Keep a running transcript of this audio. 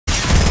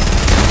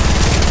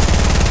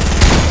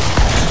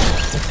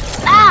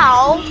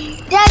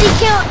Easy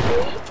kill.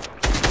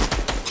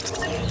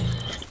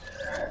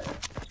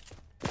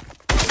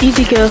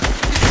 Easy kill.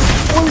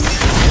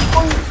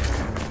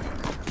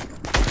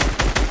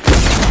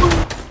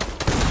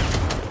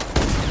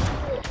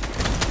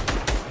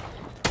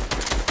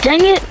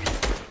 Dang it.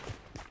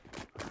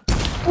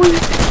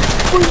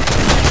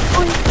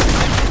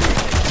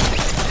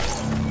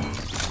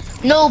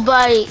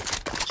 Nobody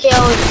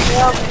kills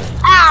him.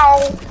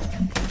 Ow!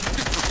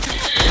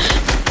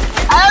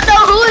 I don't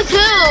know who is who.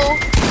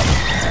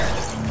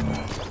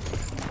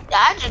 I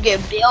just get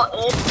built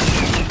in.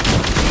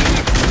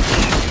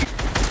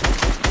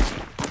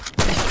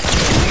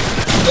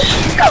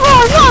 Come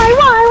on, why?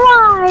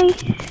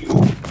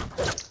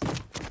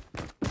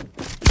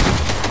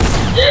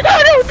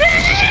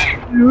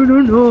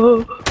 No.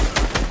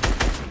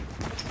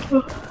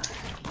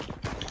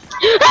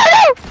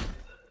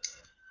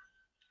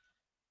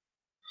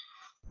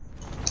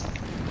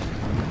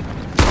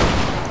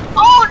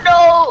 Oh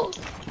no!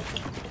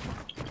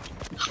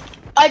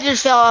 I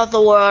just fell out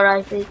the world,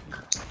 I think.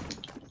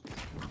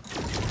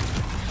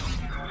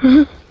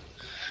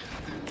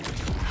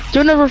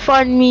 You'll never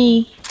find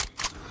me.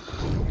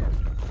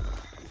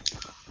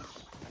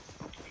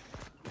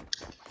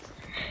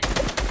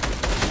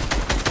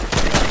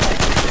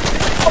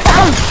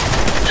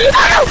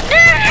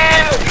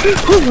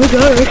 Oh my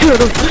god, I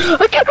killed him!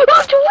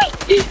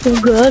 Oh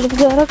god.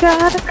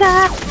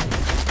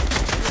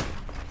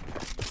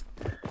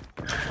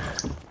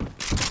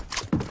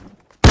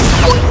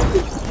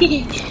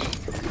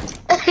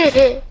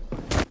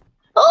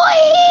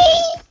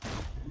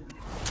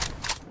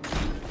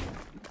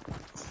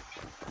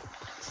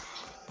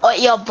 What,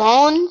 your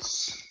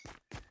bones?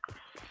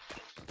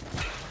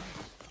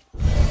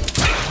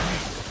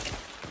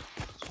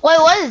 Wait,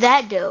 what does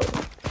that do?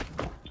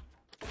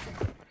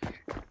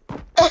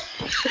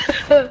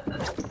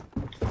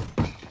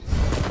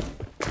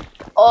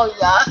 Oh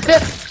yeah.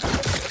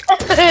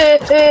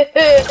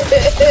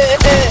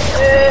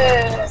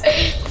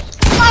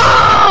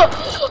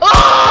 Oh!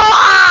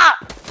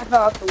 I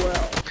fell off the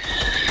well.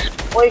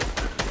 Wait.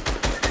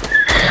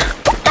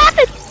 Stop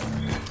it!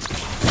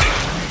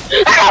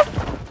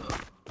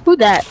 Who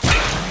that?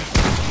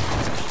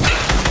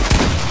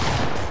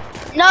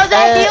 No,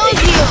 that heals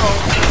you.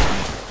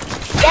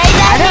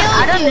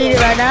 I don't need it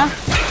right now.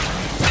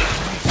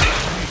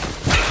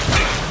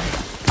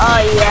 Oh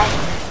yeah.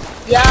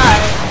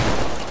 Yeah.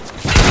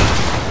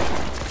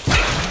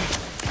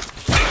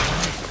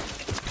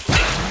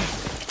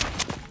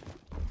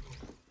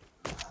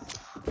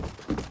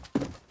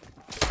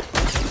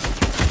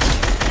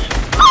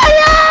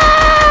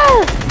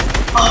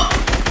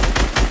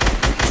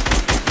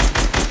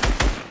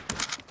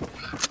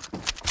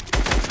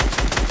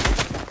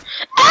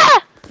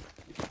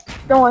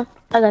 Don't worry,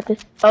 I got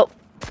this. Oh.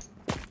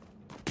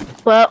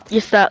 Well,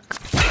 you're stuck.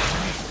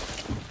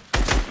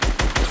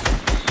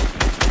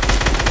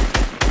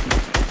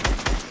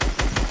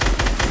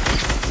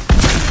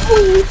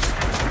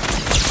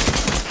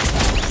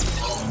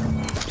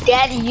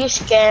 Daddy, you're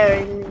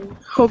scaring me.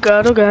 Oh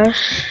god, oh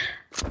gosh.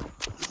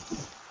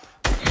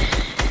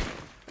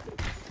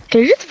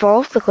 Did you just fall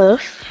off the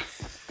cliff?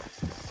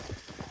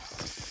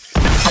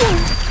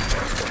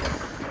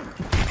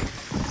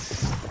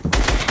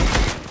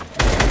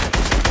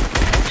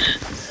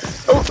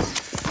 Oh.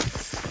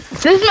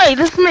 This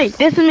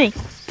is me.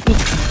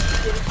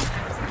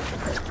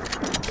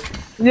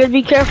 You gotta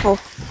be careful.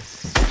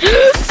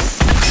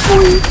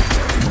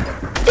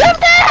 Get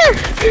there!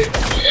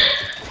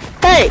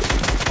 Hey,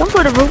 don't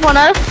put a roof on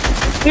us.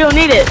 We don't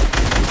need it.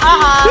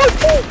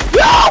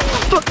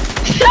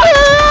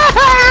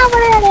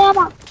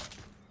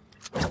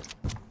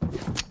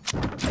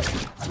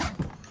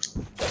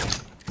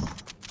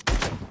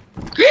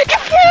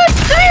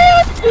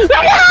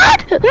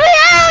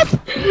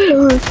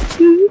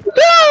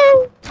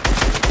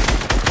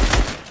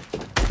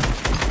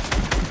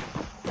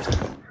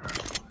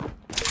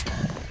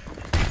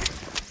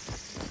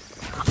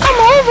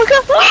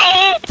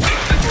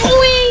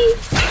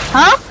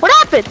 Huh? What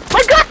happened?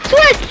 My gun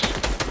switched!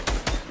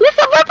 It's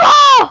a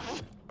rip-off!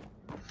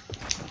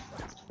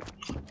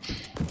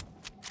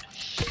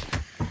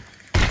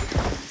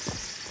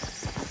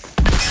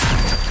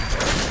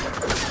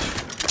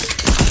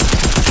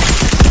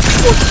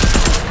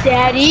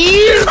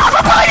 Daddy! I'm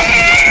a buddy!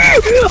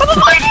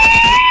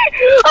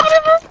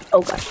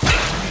 Oh god.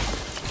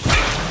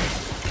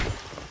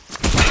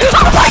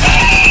 I'm a buddy!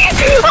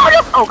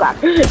 Oh god.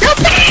 No,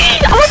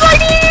 please! I'm a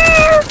buddy!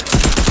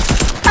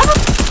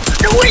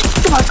 No, wait!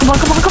 Come on!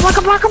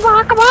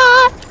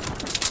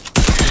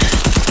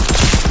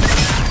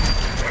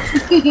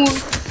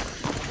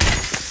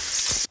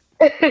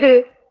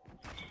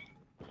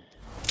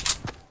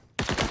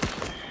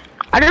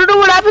 I don't know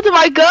what happened to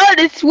my gun.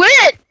 It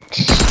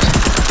switched.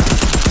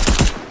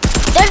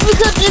 That's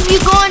because if you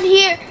go in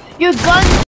here, your gun